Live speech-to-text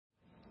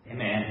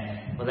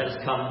Well, let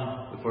us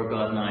come before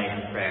God now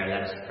in prayer.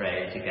 Let us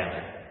pray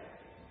together.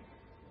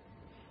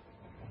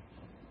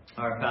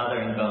 Our Father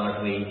and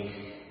God,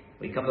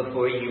 we come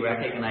before you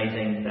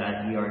recognizing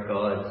that you are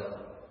God,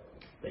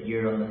 that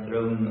you're on the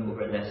throne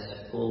over this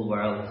whole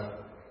world,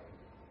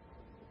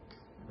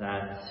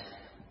 that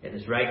it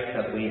is right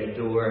that we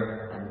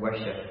adore and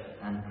worship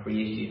and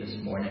praise you this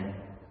morning.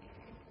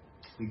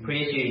 We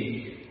praise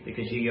you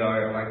because you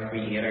are our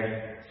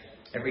Creator.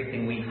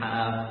 Everything we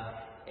have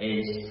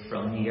is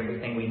from you.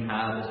 Everything we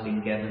have has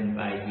been given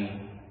by you.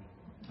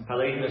 And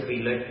Father, even as we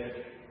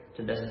look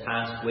to this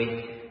past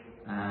week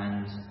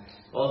and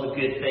all the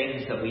good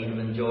things that we have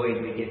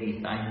enjoyed, we give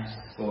you thanks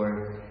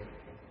for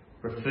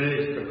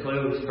food, for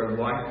clothes, for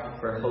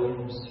warmth, for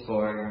homes,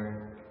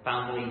 for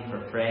family,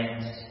 for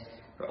friends,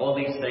 for all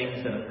these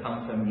things that have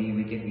come from you.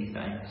 We give you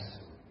thanks.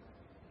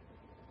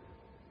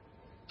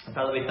 And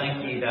Father, we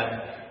thank you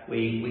that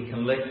we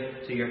can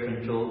look to your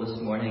control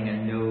this morning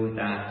and know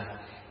that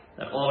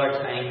all our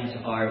times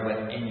are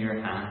within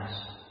your hands.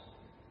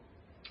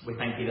 We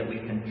thank you that we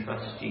can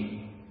trust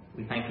you.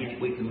 We thank you that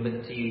we can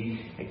look to you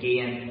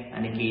again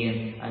and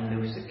again and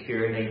know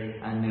security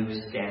and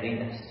know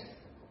steadiness.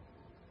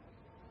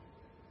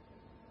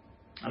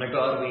 And our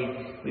God,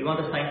 we want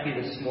to thank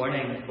you this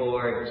morning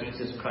for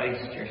Jesus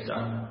Christ, your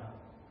Son.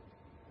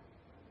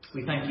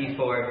 We thank you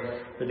for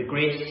the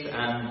grace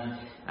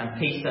and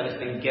peace that has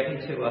been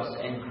given to us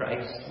in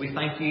Christ. We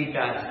thank you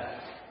that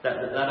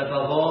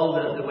above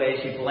all the ways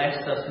you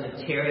blessed us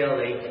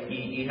materially,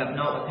 you have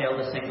not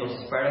withheld a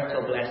single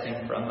spiritual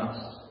blessing from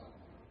us.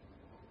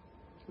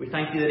 We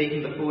thank you that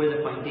even before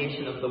the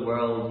foundation of the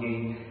world,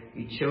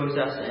 you chose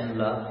us in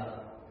love.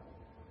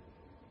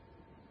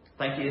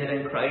 Thank you that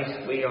in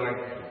Christ we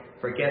are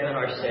forgiven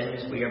our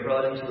sins, we are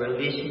brought into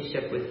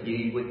relationship with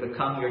you, we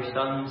become your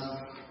sons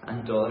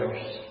and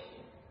daughters.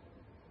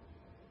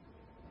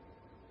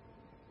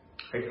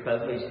 How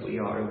privileged we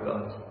are, O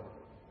God.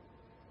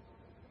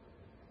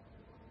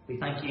 We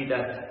thank you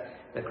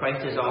that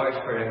Christ is ours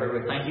forever.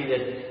 We thank you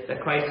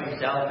that Christ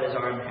himself is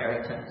our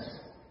inheritance.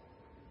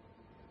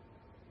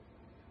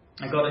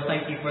 And God, I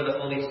thank you for the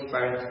Holy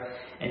Spirit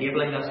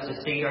enabling us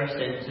to see our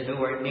sin, to know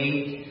our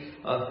need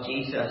of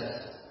Jesus.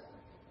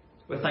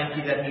 We thank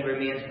you that he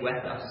remains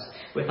with us.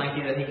 We thank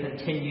you that he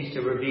continues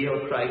to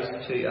reveal Christ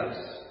to us.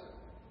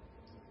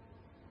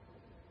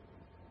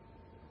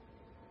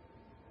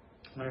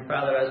 And our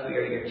Father, as we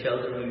are your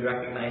children, we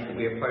recognise that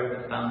we are part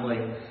of the family.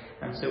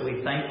 And so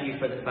we thank you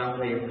for the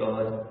family of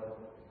God.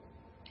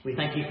 We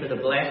thank you for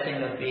the blessing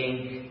of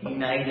being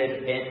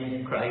united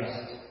in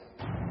Christ.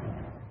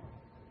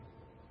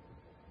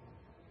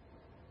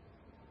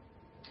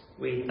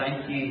 We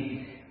thank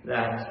you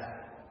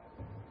that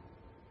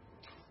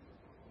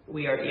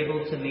we are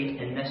able to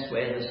meet in this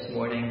way this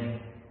morning,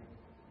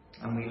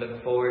 and we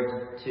look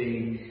forward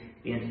to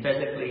being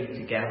physically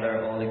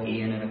together all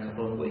again in a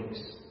couple of weeks.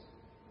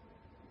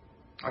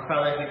 Our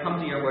Father, as we come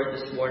to your word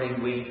this morning,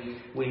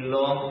 we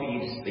long for you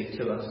to speak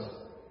to us.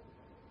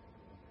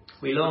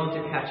 We long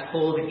to catch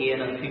hold again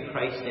of who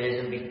Christ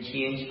is and be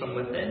changed from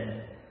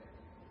within.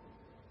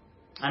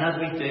 And as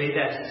we do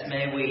this,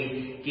 may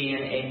we gain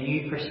a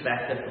new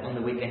perspective on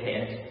the week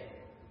ahead.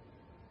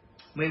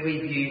 May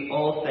we view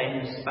all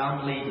things,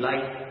 family,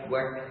 life,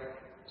 work,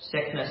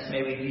 sickness,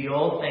 may we view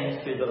all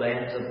things through the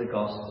lens of the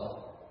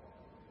gospel.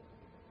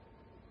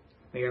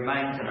 May our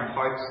minds and our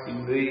hearts be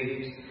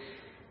moved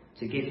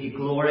to give you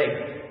glory,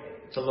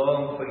 to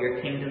long for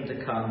your kingdom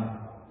to come,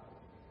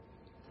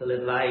 to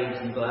live lives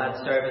in glad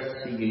service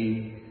to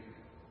you,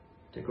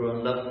 to grow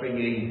in love for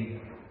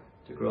you,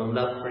 to grow in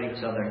love for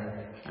each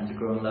other, and to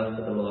grow in love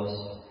for the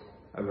lost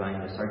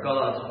around us. Our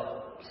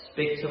God,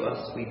 speak to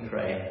us, we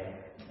pray,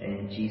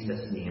 in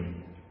Jesus'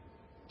 name.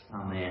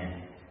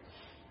 Amen.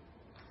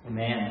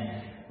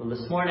 Amen. Well,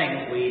 this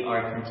morning we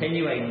are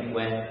continuing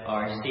with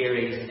our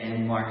series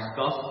in Mark's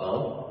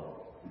Gospel.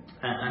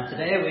 And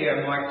today we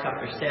are in Mark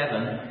chapter 7,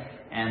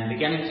 and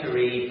beginning to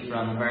read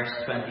from verse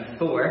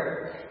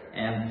 24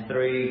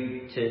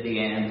 through to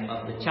the end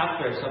of the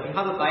chapter. So if you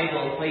have a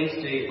Bible, please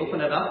do open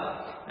it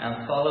up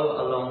and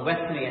follow along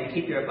with me, and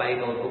keep your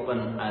Bible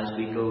open as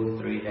we go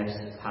through this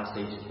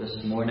passage this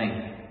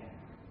morning.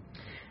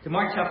 To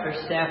Mark chapter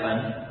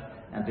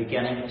 7, and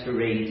beginning to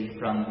read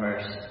from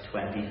verse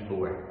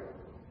 24.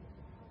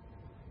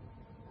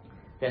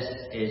 This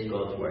is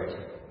God's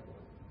word.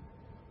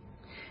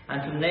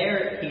 And from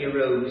there he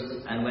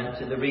arose and went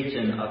to the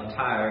region of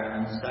Tyre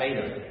and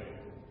Sidon.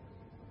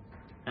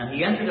 And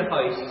he entered a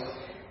house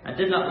and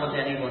did not want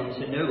anyone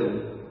to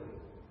know,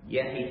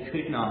 yet he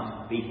could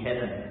not be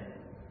hidden.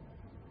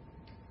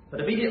 But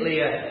immediately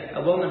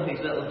a woman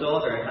whose little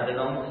daughter had an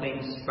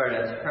unclean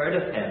spirit heard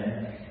of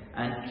him,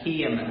 and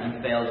came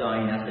and fell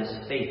down at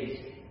his feet.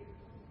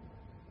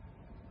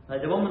 Now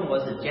the woman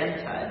was a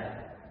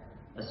Gentile,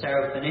 a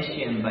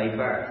Syrophoenician by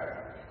birth,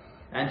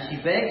 and she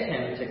begged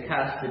him to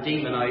cast the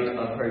demon out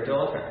of her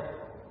daughter.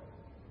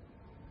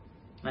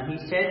 And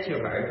he said to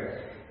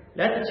her,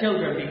 "Let the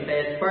children be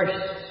fed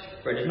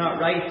first, for it is not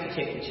right to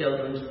take the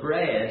children's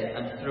bread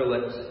and throw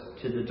it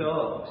to the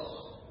dogs."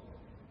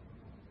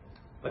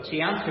 But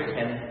she answered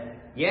him,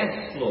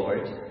 "Yes,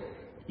 Lord,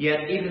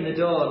 yet even the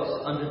dogs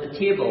under the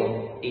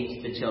table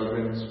eat the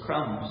children's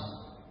crumbs."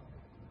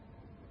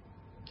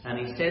 And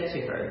he said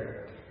to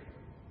her,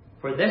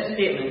 "For this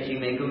statement you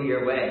may go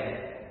your way.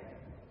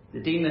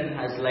 The demon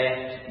has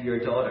left your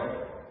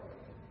daughter."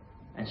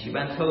 And she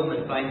went home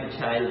and found the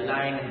child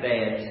lying in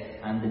bed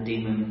and the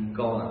demon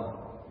gone.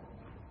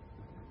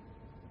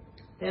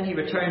 Then he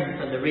returned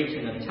from the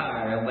region of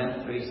Tyre and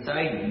went through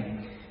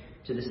Sidon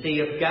to the Sea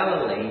of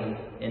Galilee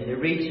in the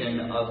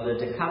region of the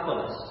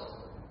Decapolis.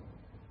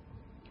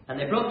 And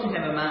they brought to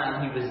him a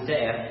man who was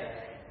deaf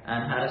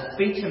and had a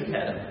speech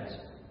impediment.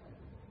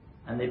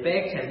 And they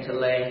begged him to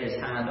lay his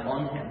hand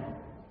on him.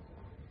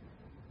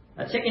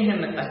 And taking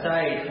him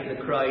aside from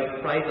the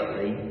crowd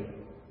privately,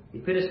 he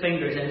put his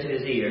fingers into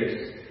his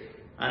ears,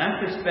 and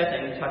after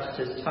spitting, touched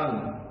his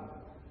tongue.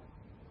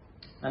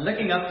 And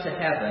looking up to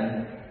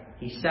heaven,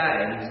 he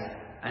sighed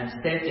and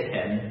said to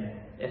him,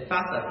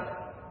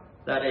 "Ephphatha,"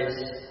 that is,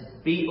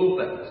 "be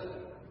opened."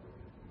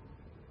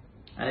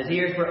 And his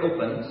ears were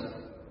opened,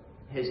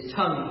 his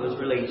tongue was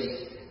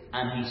released,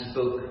 and he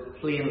spoke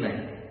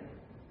plainly.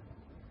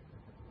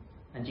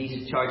 And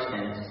Jesus charged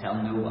them to tell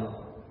no one.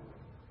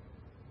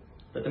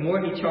 But the more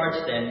he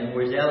charged them, the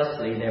more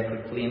zealously they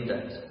proclaimed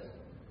it.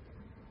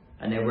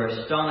 And they were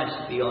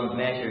astonished beyond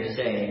measure,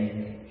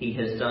 saying, "He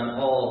has done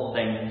all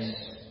things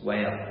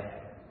well.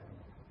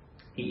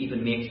 He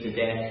even makes the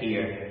deaf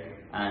hear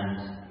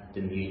and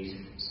the mute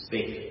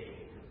speak."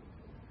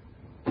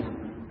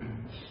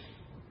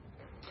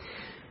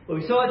 Well,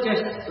 we saw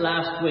just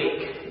last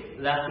week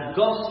that the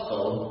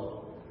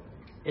gospel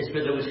is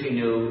for those who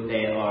know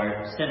they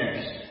are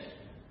sinners.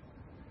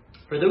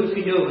 For those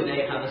who know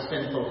they have a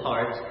sinful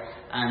heart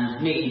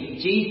and need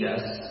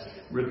Jesus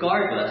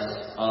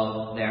regardless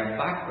of their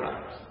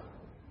background.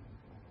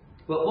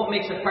 But what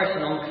makes a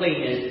person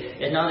unclean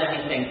is not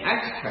anything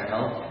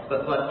external,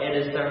 but it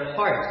is their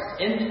hearts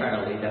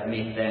internally that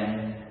make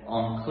them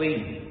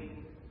unclean.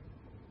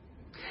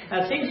 Now,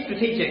 it seems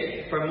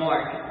strategic for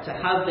Mark to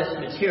have this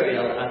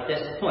material at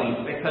this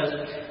point, because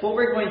what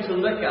we're going to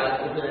look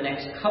at over the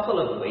next couple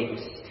of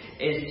weeks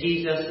is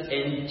Jesus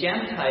in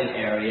Gentile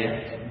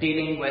area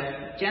dealing with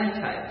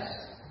Gentiles,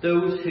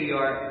 those who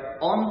are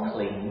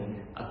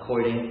unclean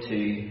according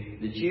to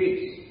the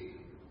Jews.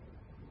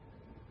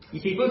 You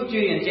see, both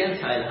Jew and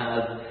Gentile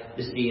have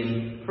the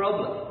same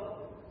problem,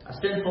 a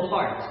sinful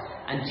heart,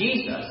 and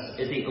Jesus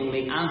is the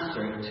only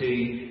answer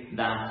to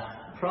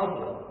that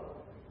problem.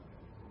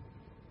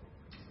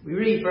 We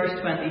read verse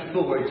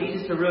 24,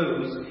 "Jesus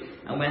arose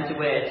and went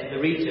away to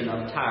the region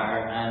of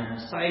Tyre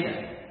and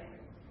Sidon."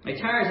 Now,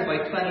 Tyre is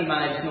about 20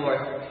 miles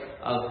north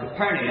of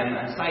Capernaum,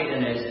 and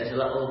Sidon is a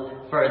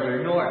little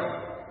further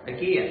north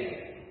again.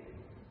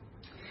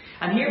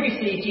 And here we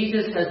see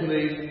Jesus has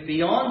moved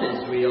beyond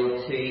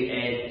Israel to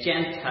a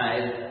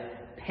Gentile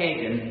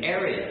pagan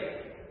area.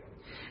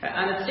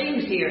 And it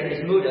seems here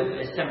his motive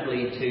is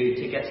simply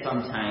to get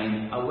some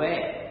time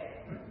away.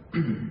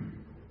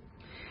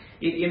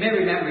 You may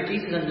remember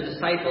Jesus and the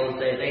disciples,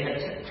 they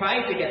had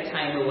tried to get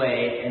time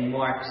away in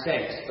Mark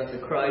 6, but the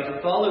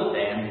crowd followed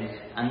them,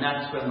 and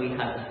that's when we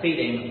had the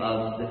feeding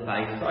of the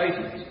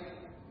 5,000.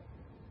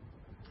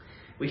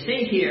 We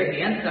see here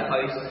he entered the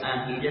house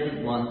and he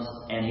didn't want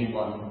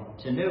anyone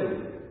to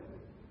know.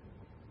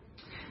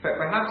 But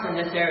perhaps in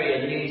this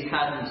area news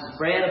hadn't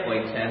spread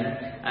about him,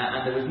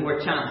 and there was more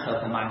chance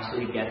of him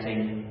actually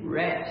getting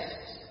rest.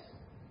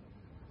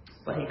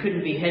 But he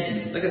couldn't be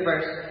hidden. Look at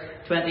verse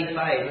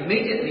 25.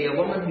 "Immediately a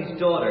woman whose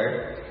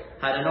daughter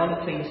had an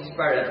unclean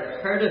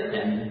spirit heard of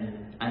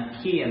him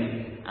and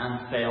came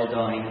and fell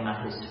down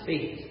at his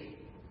feet."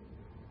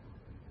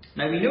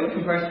 Now we know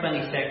from verse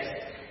 26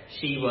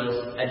 she was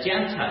a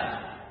Gentile,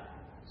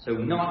 so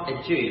not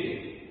a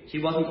Jew. She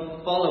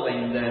wasn't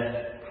following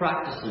the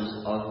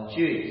practices of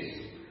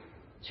Jews.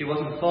 She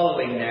wasn't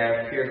following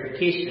their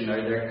purification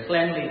or their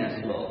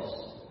cleanliness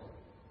laws.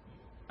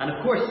 And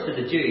of course, to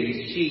the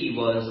Jews, she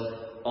was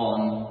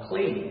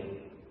unclean.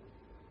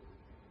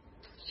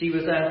 She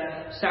was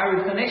a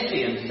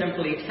Syrophoenician,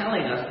 simply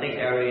telling us the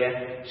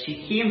area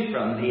she came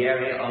from, the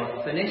area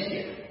of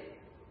Phoenicia.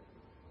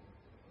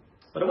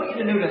 But I want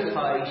you to notice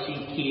how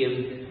she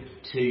came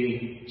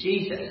to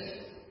Jesus.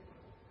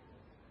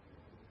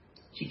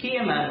 She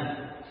came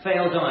and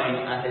fell down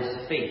at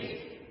his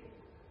feet.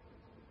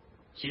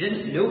 She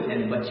didn't know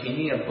him, but she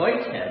knew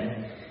about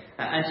him,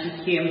 and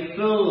she came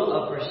full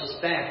of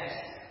respect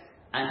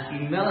and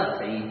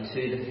humility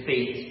to the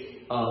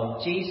feet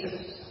of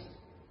Jesus.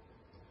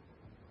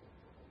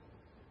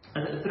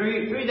 And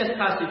through this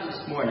passage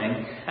this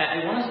morning,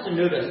 I want us to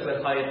notice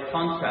with how it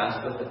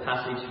contrasts with the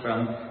passage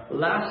from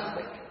last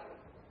week.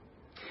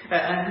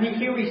 And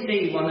here we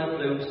see one of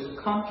those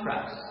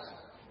contrasts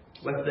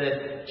with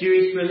the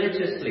Jewish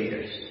religious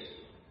leaders.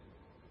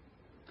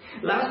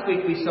 Last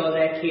week we saw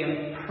they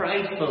came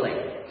pridefully,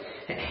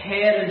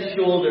 head and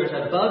shoulders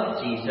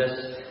above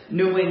Jesus,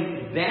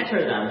 knowing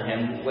better than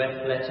him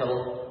with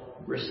little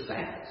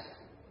respect.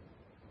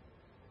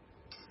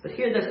 But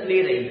here this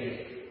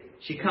lady,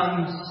 she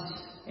comes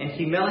in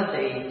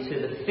humility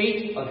to the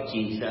feet of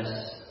Jesus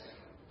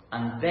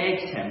and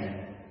begs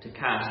him to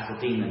cast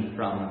the demon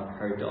from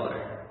her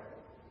daughter.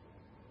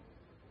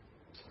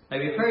 Now,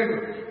 we've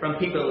heard from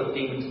people with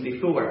demons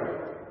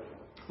before.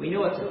 We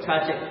know it's a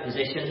tragic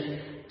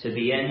position to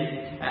be in,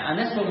 and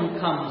this woman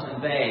comes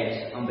and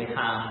begs on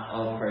behalf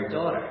of her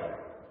daughter.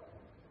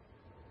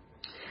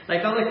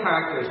 Like other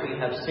characters we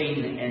have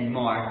seen in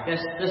Mark,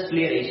 this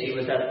lady, she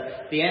was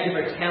at the end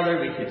of her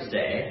tether, we could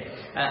say,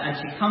 and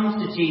she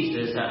comes to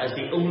Jesus as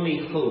the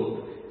only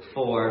hope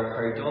for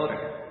her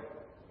daughter.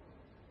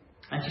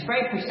 And she's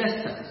very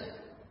persistent.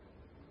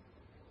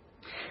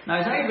 Now,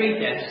 as I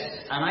read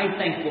this, and I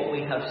think what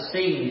we have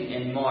seen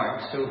in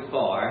Mark so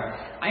far,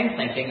 I'm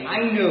thinking,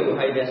 I know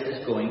how this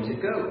is going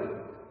to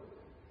go.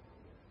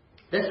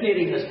 This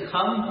lady has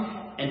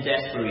come in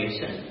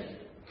desperation.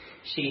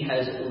 She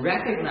has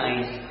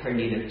recognized her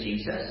need of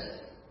Jesus.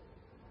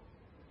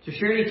 So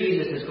surely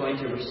Jesus is going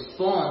to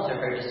respond to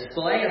her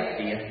display of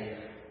faith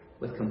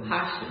with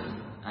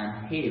compassion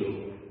and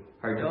heal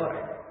her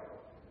daughter.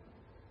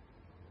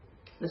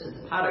 This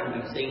is a pattern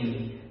we've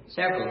seen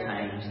several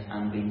times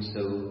and been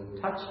so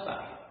touched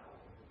by.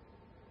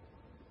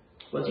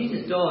 Well,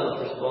 Jesus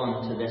does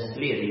respond to this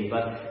lady,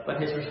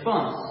 but his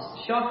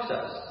response shocks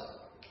us.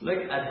 Look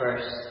at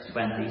verse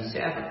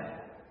 27.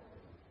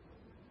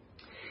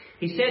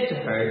 He said to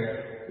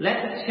her,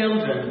 "Let the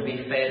children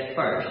be fed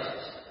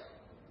first,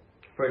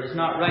 for it is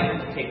not right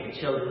to take the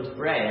children's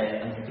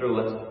bread and throw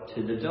it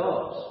to the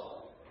dogs."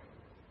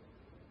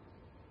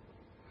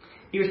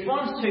 He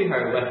responds to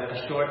her with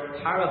a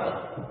short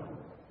parable,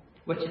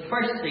 which at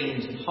first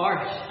seems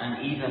harsh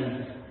and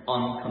even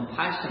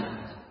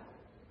uncompassionate.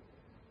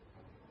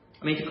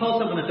 I mean, to call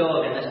someone a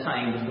dog in this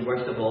time was the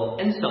worst of all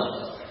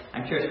insults.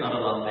 I'm sure it's not a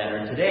lot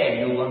better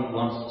today. No one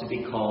wants to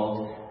be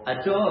called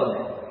a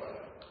dog.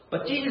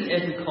 But Jesus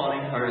isn't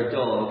calling her a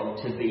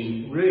dog to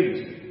be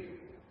rude.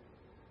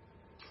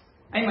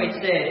 I might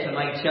say to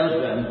my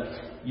children,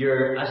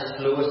 "You're as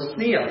slow as a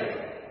snail,"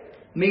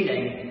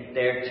 meaning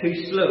they're too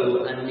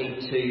slow and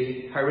need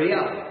to hurry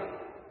up.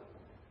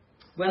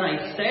 When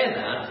I say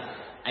that,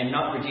 I'm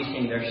not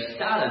reducing their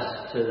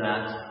status to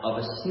that of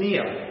a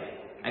snail.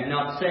 I'm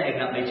not saying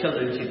that my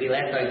children should be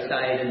left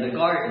outside in the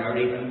garden, or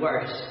even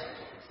worse,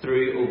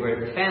 threw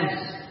over the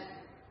fence.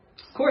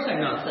 Of course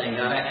I'm not saying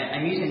that.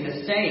 I'm using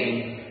the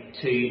saying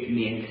to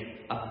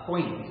make a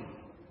point.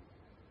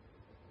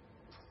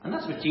 And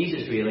that's what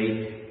Jesus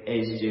really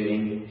is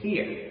doing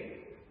here.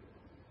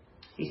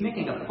 He's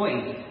making a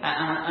point,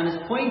 and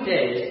his point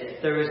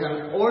is there is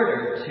an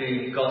order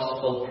to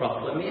gospel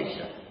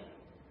proclamation.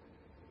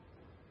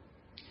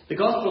 The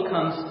gospel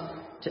comes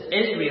to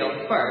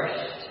Israel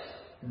first,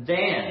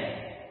 then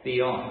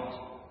beyond.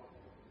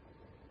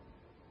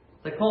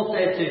 Like Paul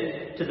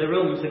said to the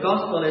Romans, the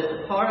gospel is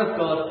the power of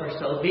God for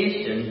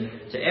salvation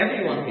to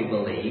everyone who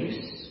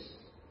believes,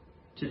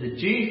 to the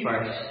Jew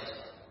first,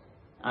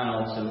 and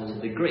also to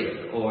the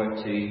Greek, or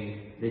to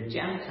the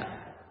Gentile.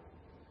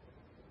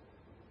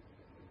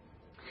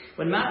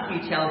 When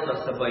Matthew tells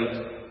us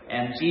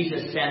about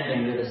Jesus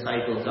sending the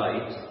disciples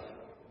out,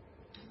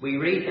 we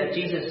read that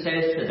Jesus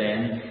says to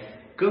them,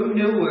 "Go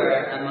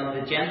nowhere among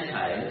the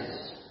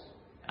Gentiles,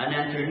 and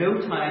enter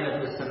no town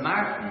of the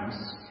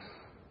Samaritans,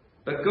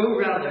 but go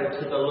rather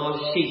to the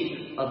lost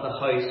sheep of the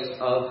house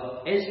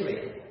of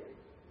Israel."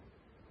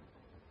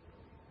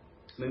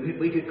 I mean,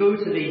 we could go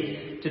to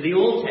the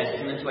Old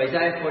Testament, to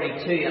Isaiah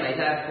 42 and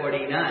Isaiah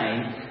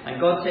 49, and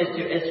God says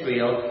to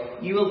Israel,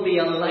 "You will be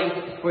a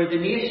light for the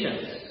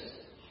nations,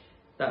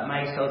 that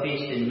my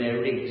salvation may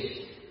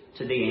reach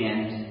to the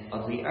end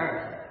of the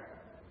earth."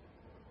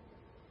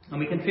 And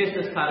we can trace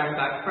this pattern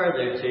back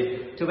further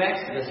to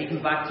Exodus,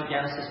 even back to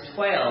Genesis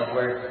 12,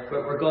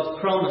 where God's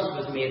promise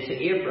was made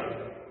to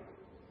Abram.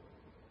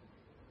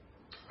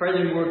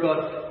 Furthermore,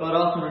 God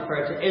often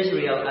referred to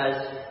Israel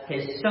as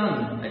his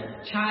son,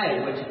 a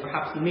child, which is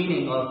perhaps the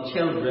meaning of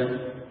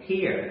children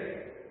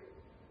here.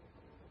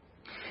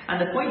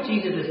 And the point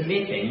Jesus is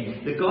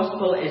making, the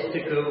gospel is to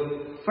go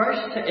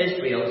first to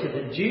Israel, to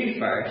the Jew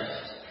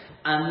first,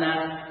 and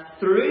that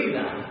through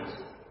that,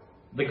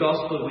 the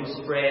gospel would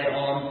spread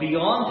on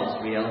beyond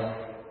Israel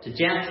to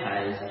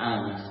Gentiles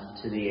and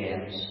to the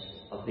ends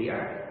of the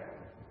earth.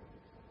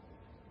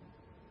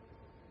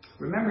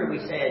 Remember, we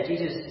said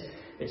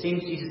it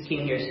seems Jesus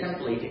came here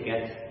simply to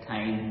get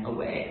time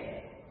away.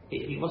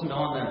 He wasn't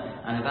on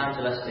an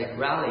evangelistic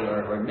rally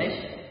or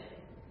mission.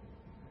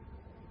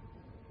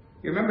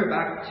 You remember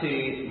back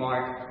to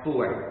Mark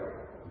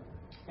 4,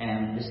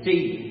 the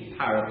seed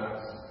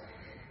parables.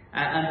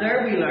 And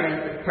there we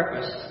learn the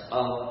purpose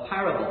of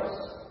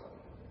parables.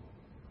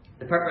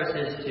 The purpose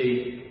is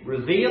to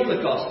reveal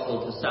the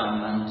gospel to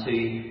some and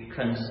to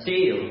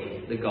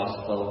conceal the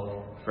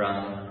gospel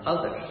from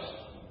others.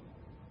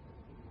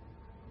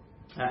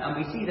 And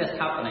we see this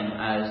happening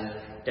as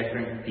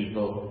different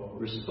people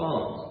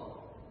respond.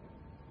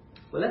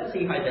 Well, let's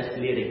see how this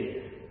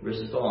lady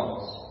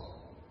responds.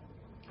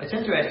 It's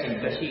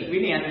interesting because she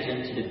really enters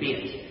into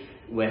debate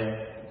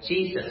with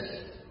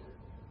Jesus.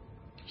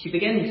 She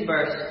begins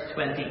verse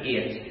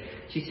 28.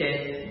 She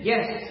says,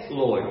 "Yes,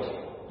 Lord."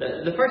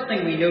 The first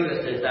thing we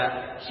notice is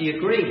that she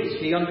agrees.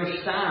 She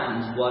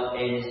understands what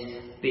is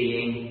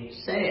being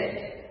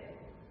said.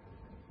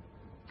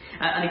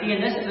 And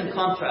again, this is in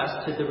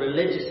contrast to the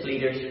religious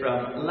leaders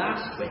from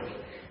last week.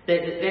 They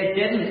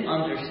didn't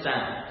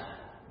understand.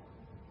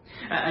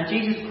 And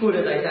Jesus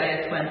quoted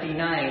Isaiah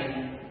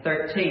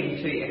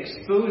 29:13 to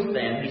expose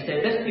them. He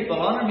said, "This people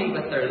honour me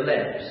with their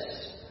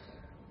lips,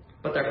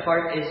 but their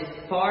heart is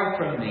far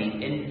from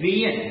me. In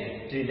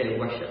vain do they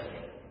worship me,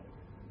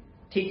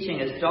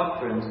 teaching as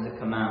doctrines the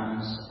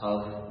commandments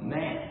of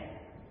men."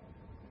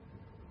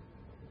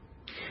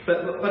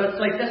 But it's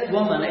like this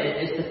woman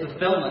is the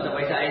fulfillment of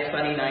Isaiah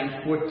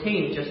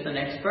 29:14, just the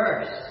next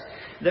verse.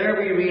 There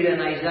we read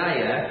in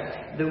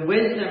Isaiah, "The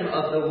wisdom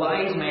of the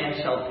wise man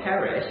shall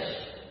perish,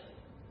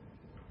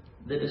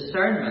 the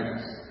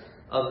discernment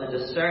of the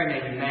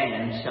discerning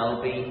man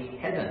shall be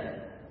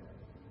hidden."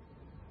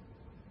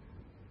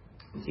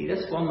 You see,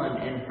 this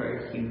woman in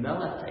her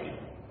humility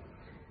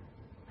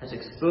has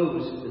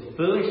exposed the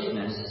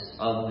foolishness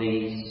of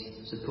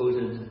these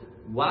supposed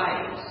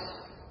wise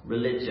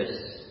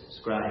religious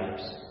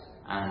scribes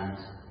and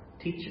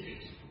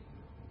teachers.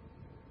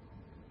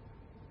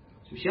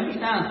 So she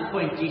understands the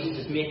point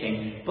Jesus is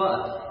making,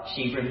 but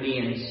she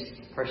remains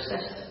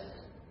persistent.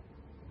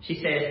 She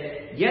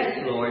says,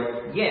 "Yes,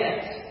 Lord,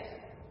 yet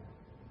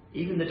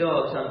even the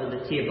dogs under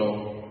the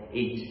table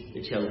eat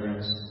the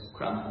children's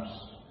crumbs."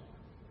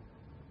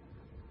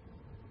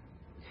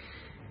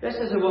 This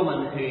is a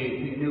woman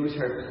who knows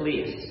her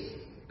place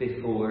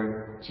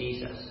before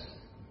Jesus.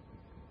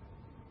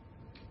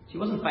 She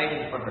wasn't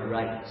fighting for her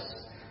rights.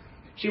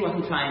 She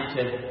wasn't trying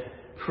to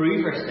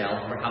prove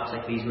herself, perhaps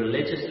like these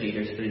religious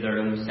leaders, through their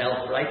own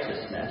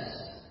self-righteousness.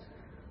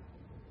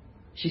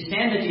 She's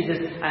saying to Jesus,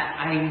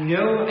 I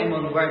know I'm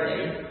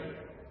unworthy.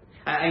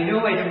 I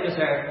know I don't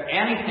deserve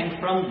anything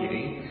from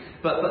you,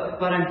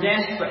 but I'm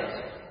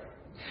desperate.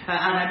 And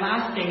I'm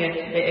asking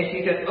if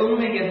you could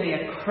only give me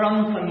a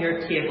crumb from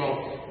your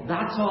table,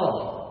 that's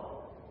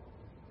all.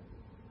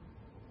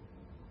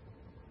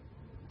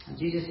 And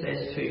Jesus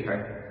says to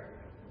her,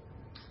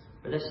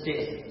 "For this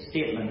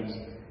statement,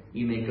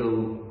 you may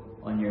go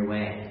on your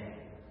way.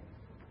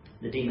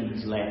 The demon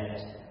has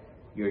left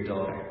your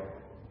daughter."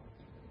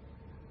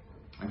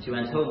 And she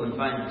went home and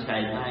found the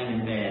child lying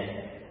in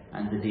bed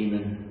and the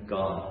demon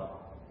gone.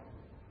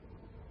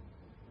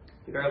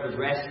 The girl was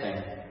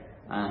resting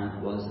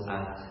and was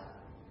at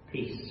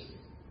peace.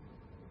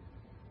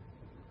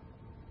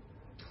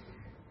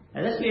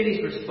 Now, this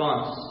lady's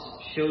response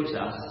shows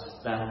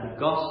us that the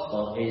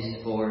gospel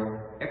is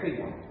for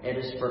everyone. It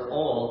is for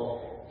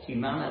all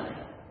humanity.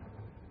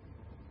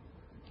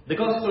 The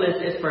gospel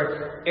is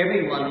for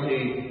everyone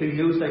who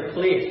knows their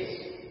place,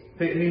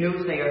 who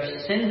knows they are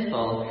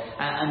sinful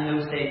and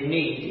knows they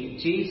need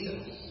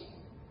Jesus.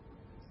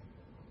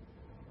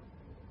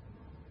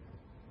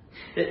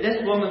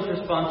 This woman's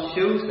response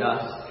shows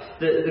us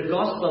that the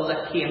gospel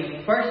that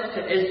came first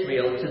to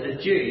Israel, to the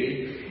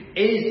Jew,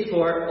 is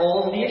for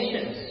all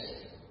nations.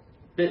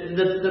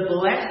 The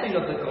blessing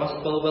of the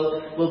gospel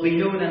will be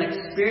known and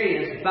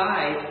experienced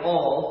by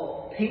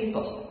all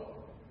people.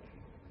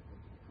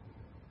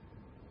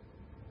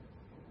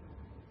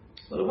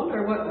 Well, I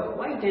wonder,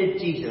 why did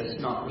Jesus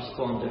not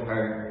respond to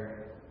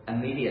her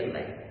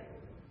immediately?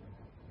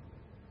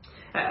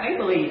 I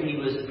believe he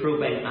was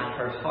probing at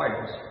her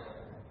heart.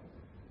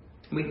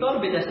 We thought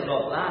about this a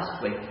lot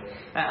last week.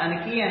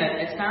 And again,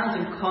 it stands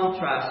in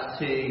contrast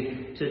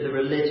to the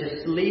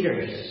religious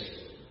leaders,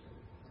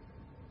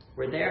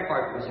 where their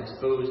heart was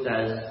exposed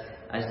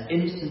as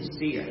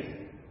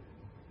insincere.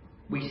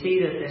 We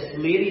see that this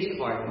lady's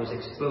heart was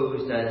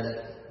exposed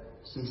as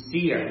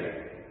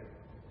sincere,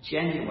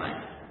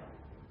 genuine,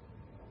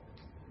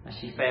 as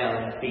she fell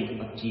at the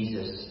feet of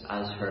Jesus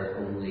as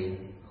her only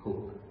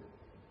hope.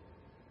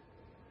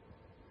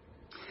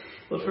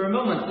 Well, for a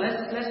moment,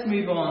 let's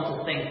move on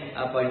to think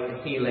about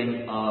the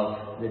healing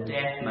of the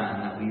deaf man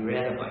that we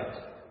read about.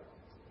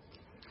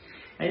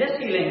 Now, this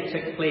healing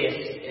took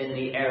place in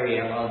the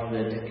area of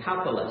the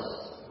Decapolis.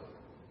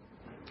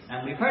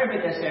 And we've heard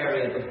about this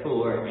area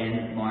before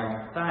in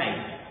Mark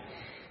 5.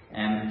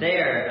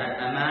 There,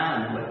 a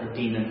man with a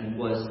demon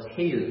was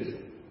healed.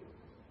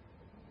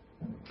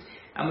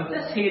 And with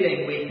this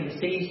healing, we can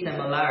see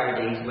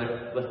similarities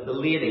with the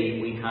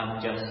lady we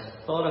have just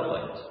thought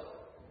about.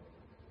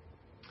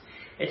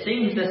 It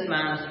seems this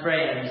man's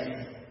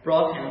friends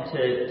brought him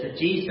to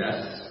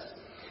Jesus,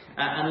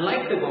 and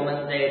like the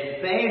woman, they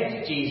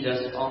begged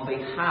Jesus on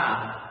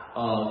behalf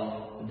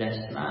of this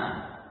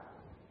man.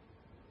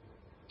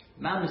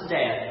 The man was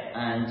deaf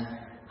and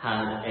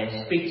had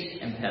a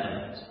speech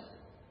impediment.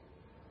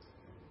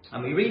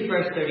 And we read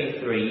verse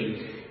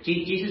 33,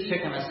 Jesus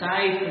took him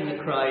aside from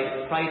the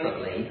crowd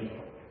privately.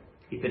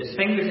 He put his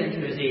fingers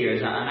into his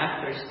ears and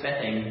after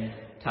spitting,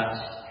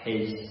 touched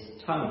his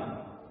tongue.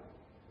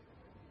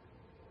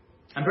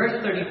 And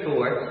verse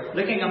 34,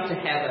 looking up to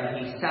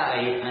heaven, he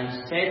sighed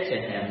and said to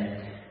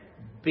him,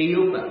 "Be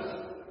opened."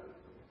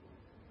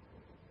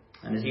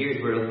 And his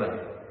ears were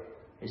open.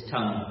 His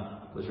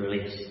tongue was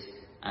released.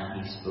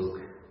 and he spoke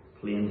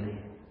plainly.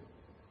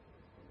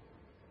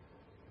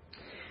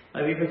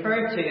 Now, we've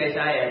referred to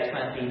Isaiah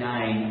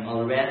 29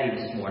 already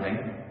this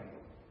morning.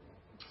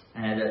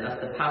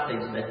 That's the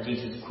passage that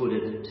Jesus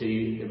quoted to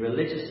the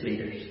religious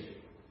leaders.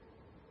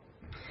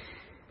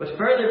 But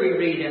further we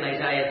read in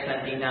Isaiah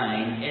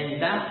 29, "In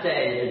that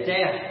day the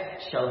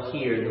deaf shall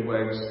hear the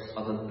words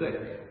of a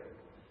book."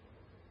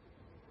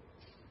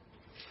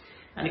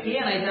 And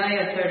again,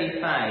 Isaiah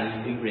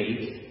 35 we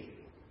read,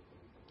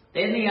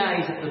 "Then the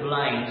eyes of the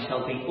blind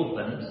shall be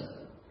opened,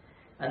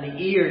 and the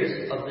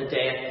ears of the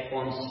deaf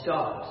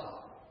unstopped.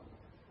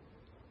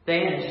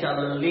 Then shall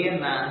the lame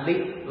man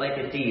leap like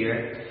a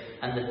deer,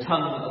 and the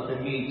tongue of the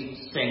mute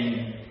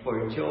sing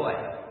for joy."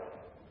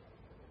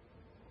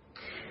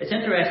 It's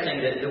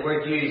interesting that the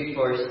word used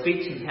for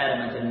speech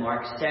impediment in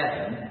Mark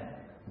 7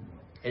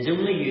 is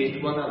only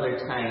used one other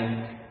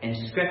time in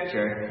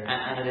Scripture,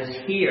 and it is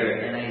here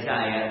in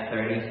Isaiah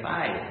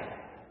 35.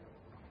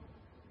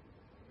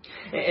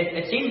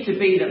 It seems to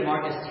be that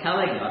Mark is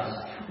telling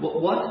us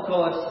what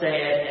God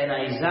said in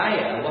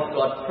Isaiah, what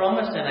God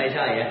promised in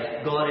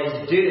Isaiah, God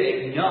is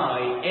doing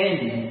now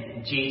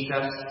in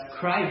Jesus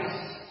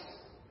Christ.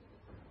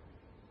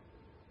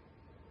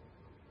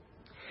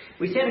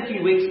 We said a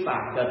few weeks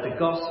back that the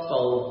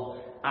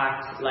Gospel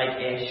acts like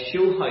a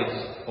show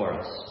house for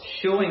us,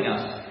 showing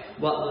us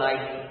what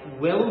life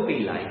will be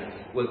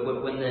like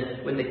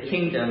when the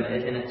kingdom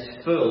is in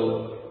its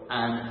full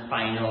and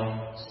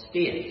final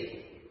state.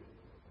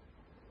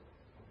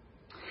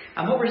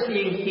 And what we're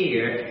seeing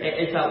here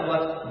is that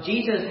what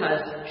Jesus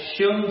has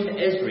shown to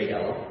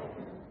Israel,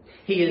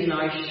 he is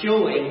now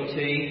showing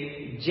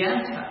to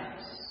Gentiles.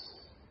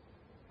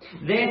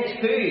 They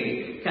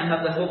too can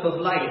have the hope of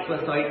life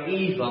without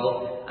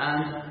evil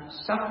and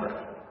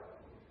suffering.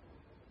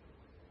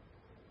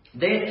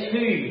 They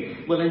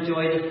too will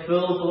enjoy the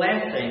full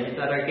blessings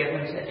that are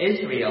given to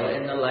Israel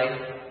in the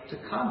life to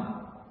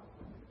come.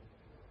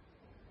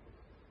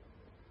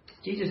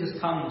 Jesus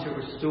has come to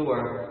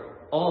restore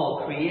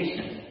all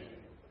creation,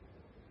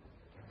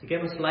 to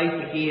give us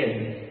life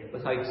again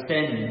without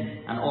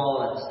sin and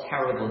all its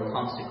terrible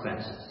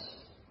consequences.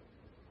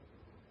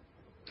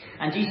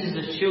 And Jesus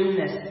has shown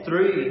this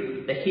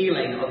through the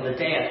healing of the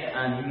deaf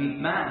and mute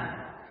man.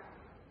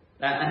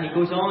 And he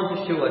goes on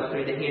to show it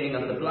through the healing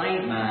of the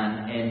blind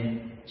man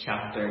in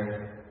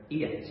chapter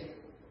 8.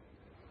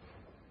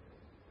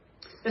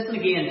 Listen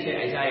again to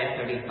Isaiah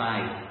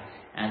 35,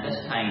 and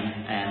this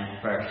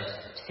time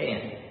verse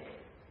 10.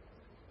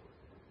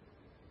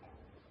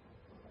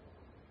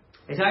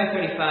 Isaiah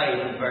 35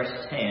 and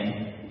verse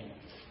 10.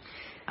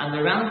 "And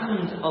the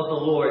ransomed of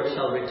the Lord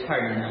shall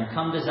return and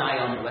come to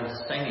Zion with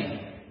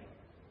singing.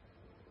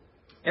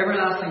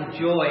 Everlasting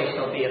joy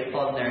shall be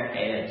upon their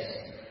heads.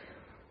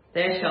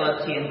 They shall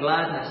obtain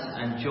gladness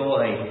and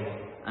joy,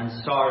 and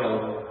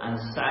sorrow and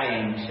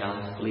sighing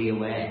shall flee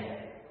away."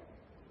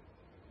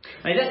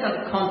 Now this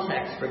has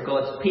context for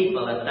God's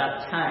people at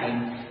that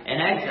time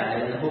in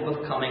exile, in the hope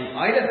of coming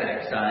out of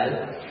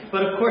exile,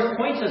 but of course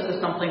points us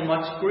to something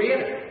much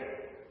greater.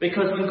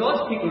 Because when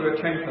God's people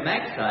returned from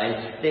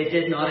exile, they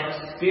did not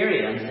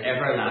experience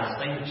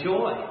everlasting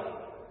joy.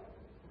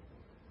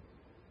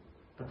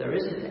 But there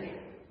is a day.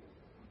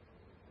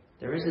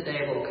 There is a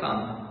day will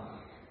come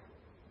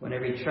when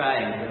every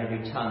tribe, when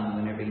every tongue,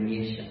 when every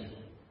nation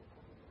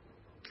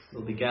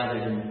will be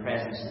gathered in the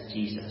presence of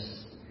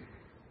Jesus,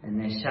 and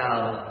they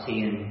shall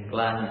obtain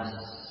gladness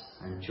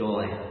and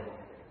joy,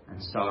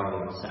 and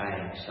sorrow and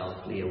sighing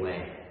shall flee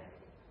away.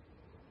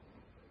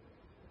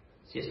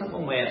 See, it's not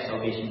one way of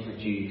salvation for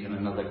Jews and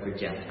another for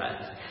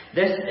Gentiles.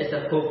 This is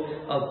the hope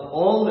of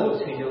all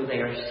those who know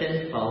they are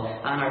sinful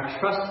and are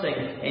trusting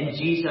in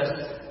Jesus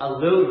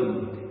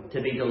alone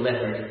to be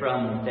delivered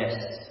from this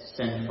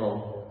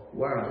sinful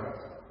world.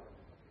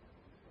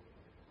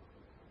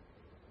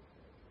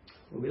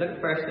 Well, we look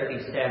at verse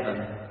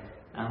 37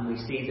 and we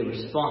see the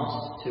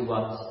response to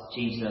what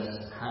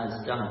Jesus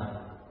has done.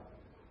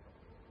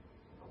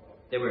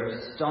 They were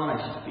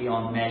astonished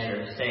beyond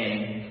measure,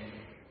 saying,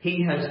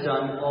 "He has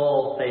done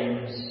all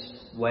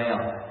things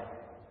well.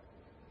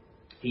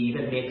 He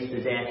even makes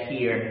the deaf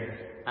hear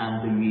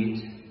and the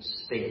mute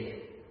speak."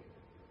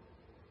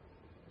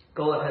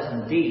 God has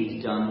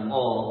indeed done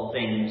all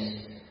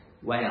things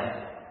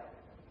well.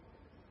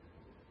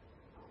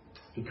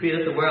 He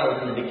created the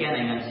world in the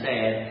beginning and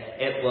said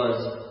it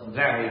was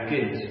very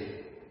good.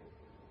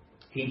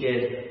 He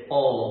did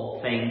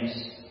all things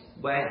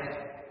well.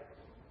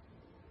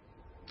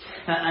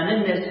 And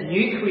in this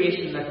new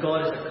creation that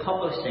God is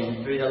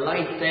accomplishing through the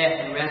life, death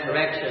and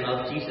resurrection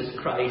of Jesus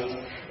Christ,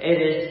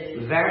 it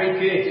is very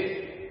good.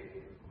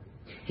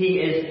 He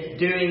is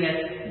doing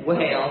it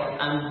well,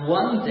 and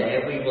one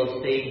day we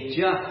will see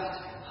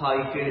just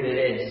how good it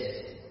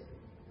is.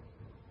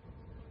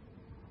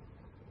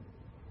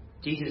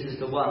 Jesus is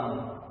the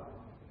one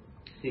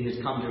who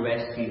has come to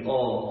rescue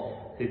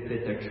all who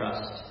put their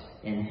trust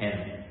in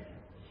him.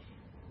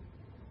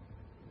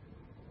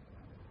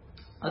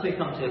 As we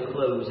come to a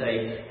close,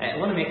 I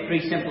want to make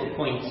 3 simple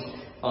points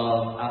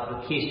of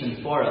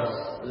application for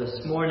us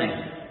this morning.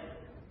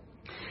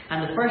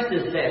 And the first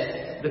is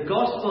this: the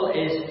gospel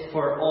is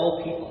for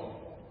all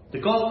people. The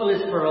gospel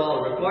is for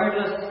all,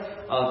 regardless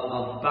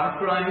of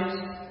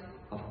background,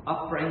 of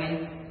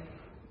upbringing,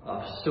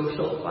 of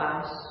social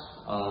class,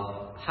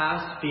 of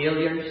past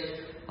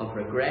failures, of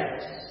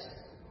regrets.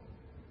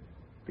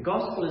 The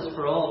gospel is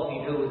for all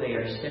who know they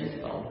are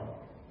sinful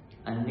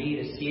and need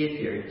a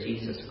Saviour,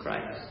 Jesus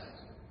Christ.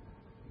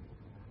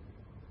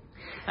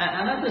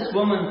 And as this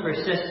woman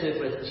persisted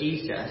with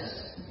Jesus,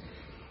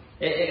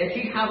 if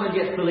you haven't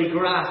yet fully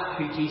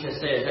grasped who Jesus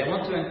is, I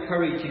want to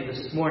encourage you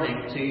this morning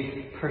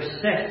to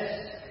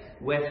persist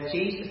with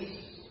Jesus.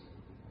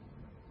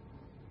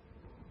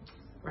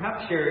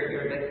 Perhaps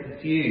you're a bit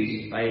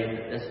confused by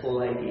this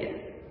whole idea.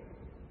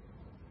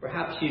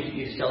 Perhaps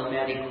you still have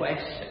many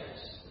questions.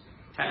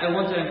 I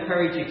want to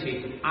encourage you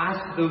to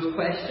ask those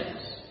questions.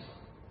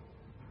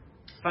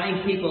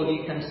 Find people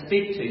you can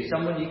speak to,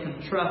 someone you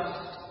can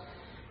trust.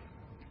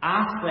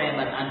 Ask them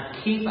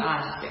and keep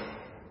asking.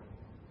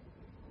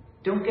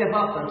 Don't give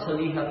up until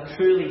you have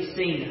truly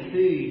seen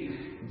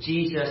who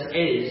Jesus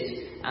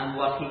is and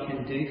what He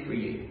can do for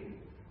you.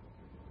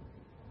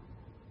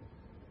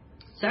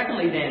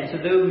 Secondly then, to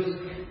those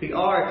who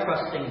are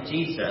trusting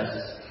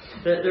Jesus,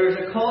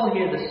 there's a call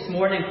here this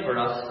morning for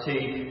us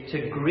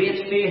to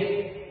great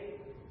faith.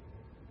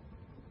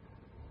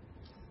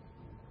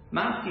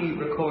 Matthew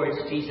records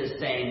Jesus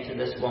saying to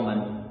this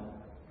woman,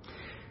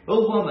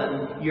 "O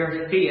woman,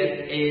 your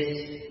faith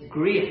is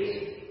great."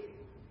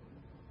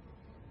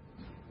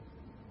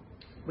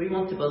 We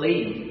want to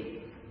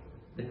believe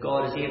that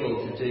God is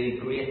able to do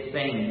great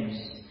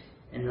things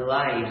in the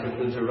lives of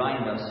those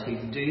around us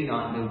who do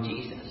not know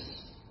Jesus.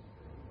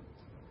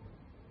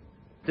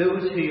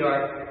 Those who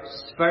are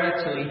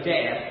spiritually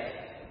deaf,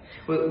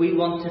 we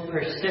want to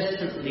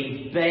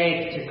persistently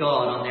beg to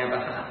God on their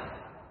behalf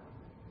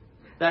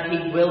that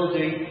He will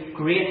do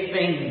great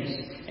things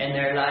in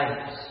their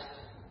lives,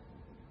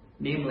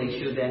 namely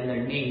show them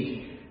their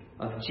need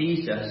of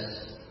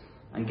Jesus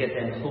and give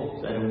them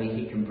hope that only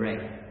He can bring.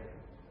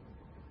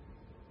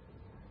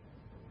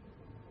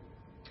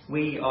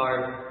 We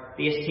are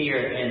based here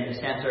in the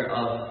centre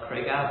of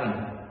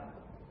Craigavon.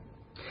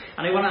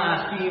 And I want to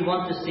ask, do you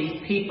want to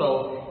see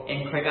people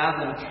in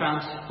Craigavon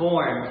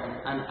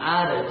transformed and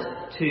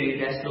added to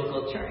this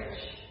local church?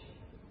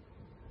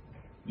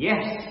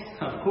 Yes,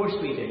 of course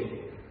we do.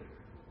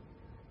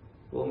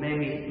 Well,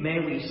 may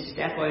we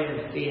step out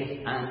in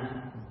faith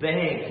and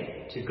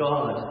beg to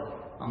God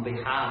on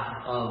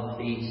behalf of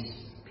these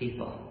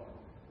people.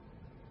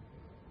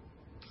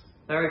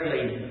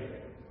 Thirdly,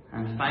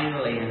 and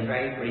finally, and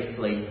very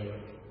briefly,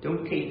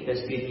 don't keep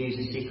this good news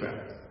a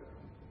secret.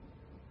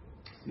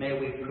 May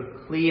we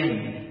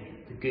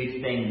proclaim the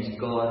good things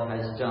God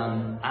has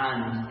done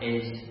and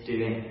is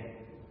doing.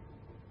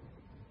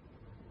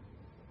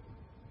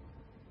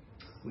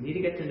 We need to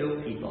get to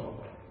know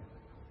people,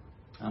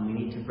 and we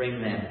need to bring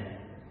them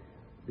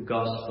the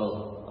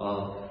gospel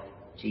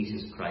of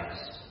Jesus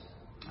Christ.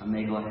 And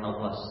may God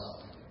help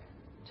us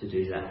to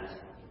do that.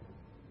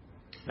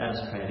 Let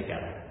us pray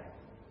together.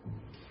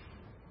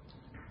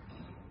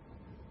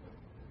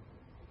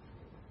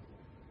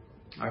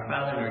 Our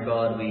Father and our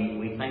God,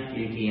 we thank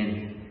you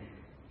again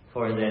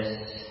for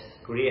this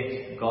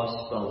great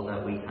gospel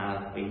that we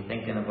have been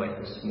thinking about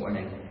this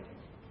morning.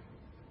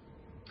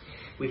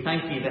 We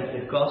thank you that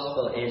the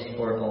gospel is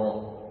for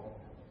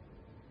all.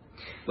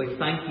 We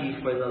thank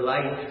you for the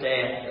life,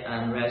 death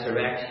and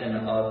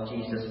resurrection of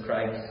Jesus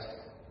Christ.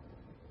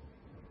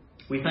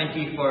 We thank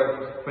you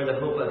for the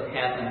hope of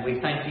heaven.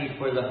 We thank you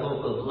for the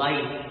hope of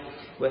life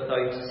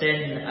without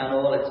sin and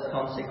all its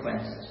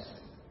consequences.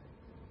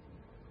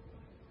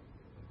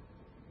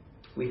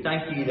 We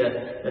thank you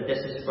that this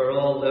is for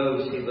all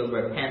those who will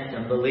repent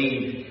and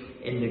believe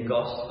in the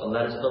gospel.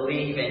 Let us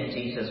believe in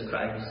Jesus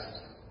Christ.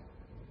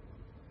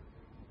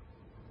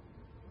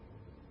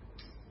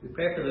 We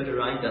pray for those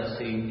around us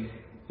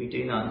who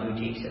do not know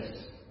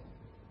Jesus.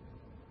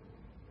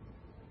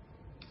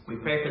 We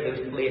pray for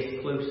those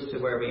placed close to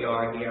where we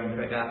are here in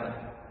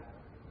Craigavon.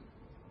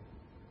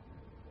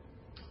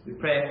 We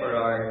pray for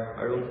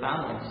our own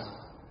families.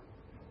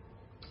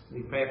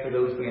 We pray for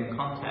those we're in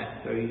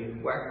contact through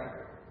work.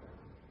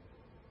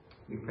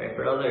 We pray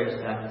for others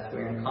that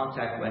we're in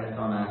contact with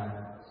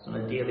on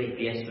a daily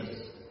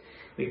basis.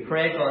 We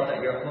pray, God,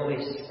 that your Holy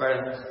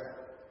Spirit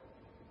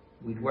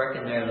would work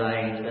in their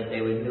lives, that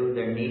they would know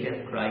their need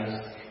of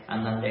Christ,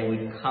 and that they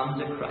would come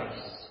to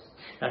Christ,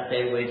 that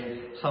they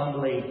would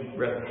humbly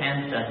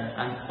repent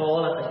and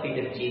fall at the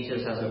feet of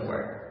Jesus, as it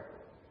were.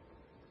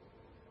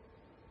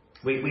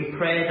 We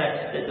pray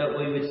that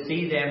we would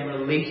see them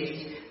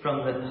released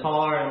from the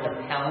power and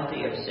the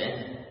penalty of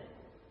sin.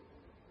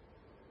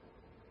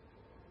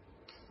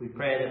 We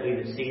pray that we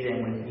would see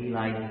them with new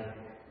life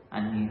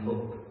and new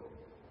hope.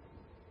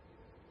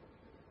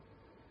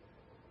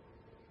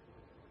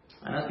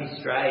 And as we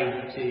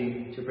strive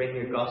to bring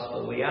your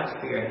gospel, we ask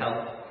for your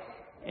help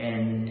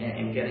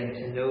in getting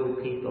to know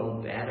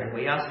people better.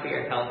 We ask for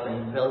your help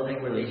in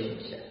building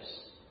relationships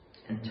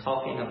and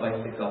talking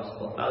about the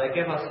gospel. Father,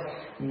 give us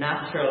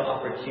natural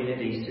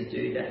opportunities to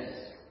do this.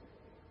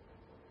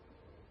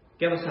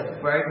 Give us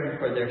a burden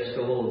for their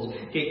souls.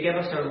 Give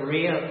us a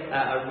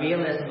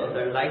realism of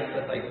their life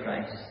without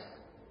Christ.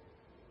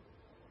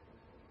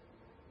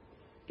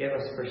 Give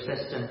us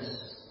persistence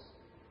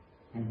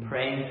in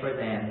praying for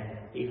them,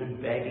 even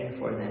begging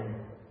for them.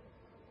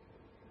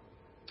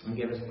 And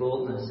give us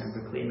boldness in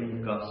proclaiming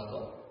the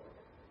gospel.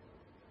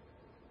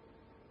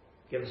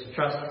 Give us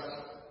trust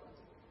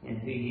in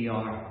who you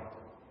are,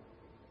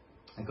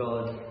 a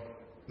God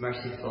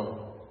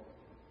merciful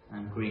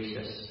and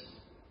gracious.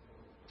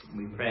 And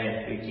we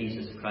pray through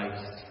Jesus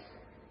Christ,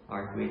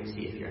 our great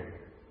Saviour.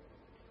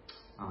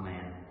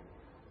 Amen.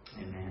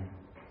 Amen.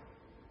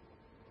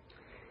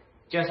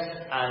 Just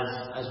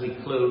as we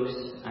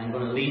close, I'm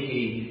going to leave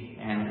you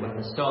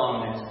with a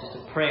song. It's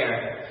just a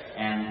prayer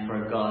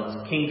for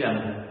God's kingdom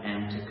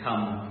to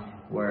come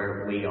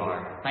where we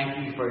are.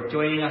 Thank you for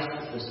joining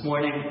us this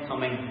morning,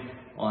 coming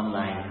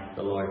online.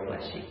 The Lord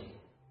bless you.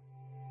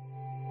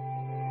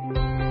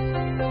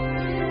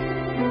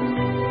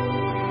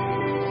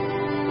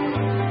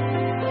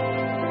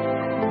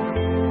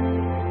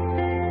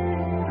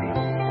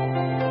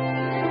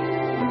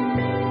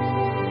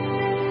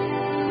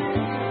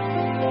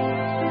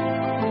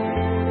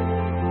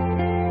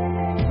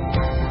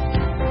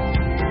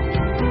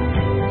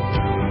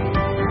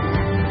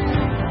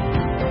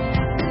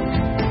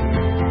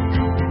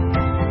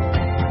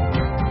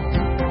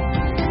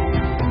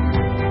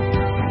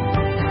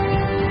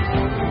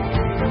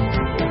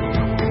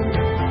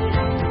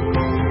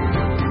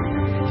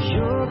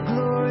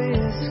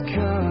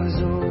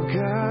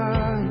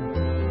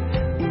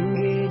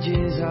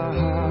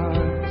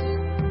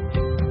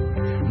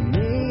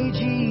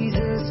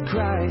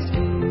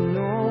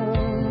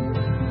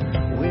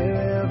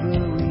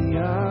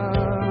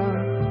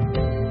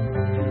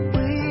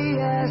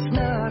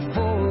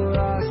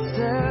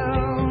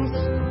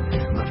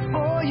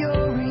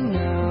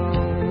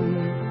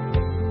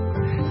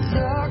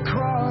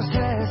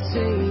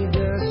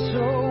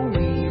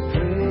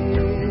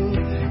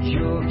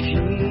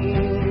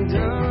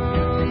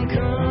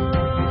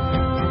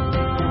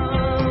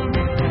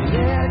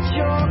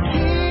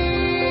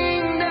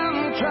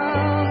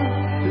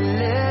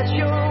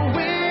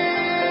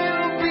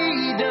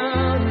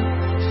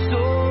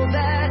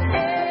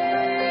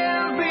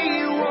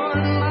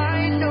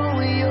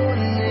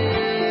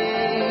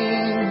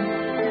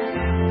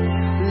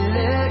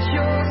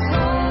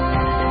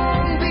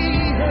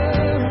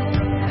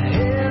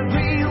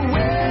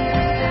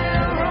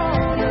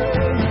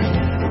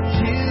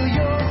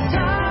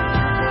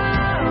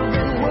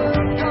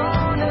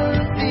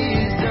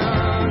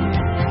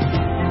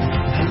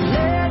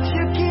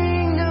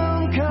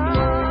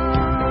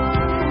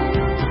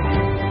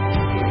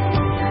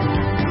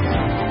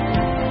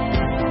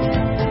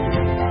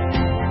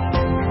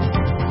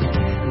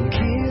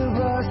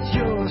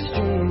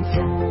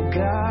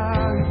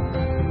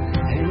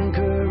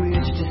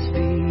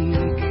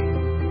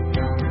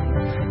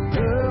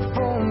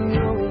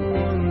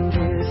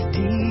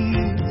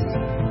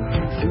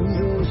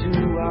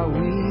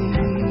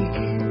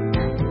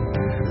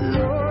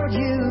 Lord,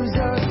 use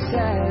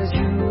us.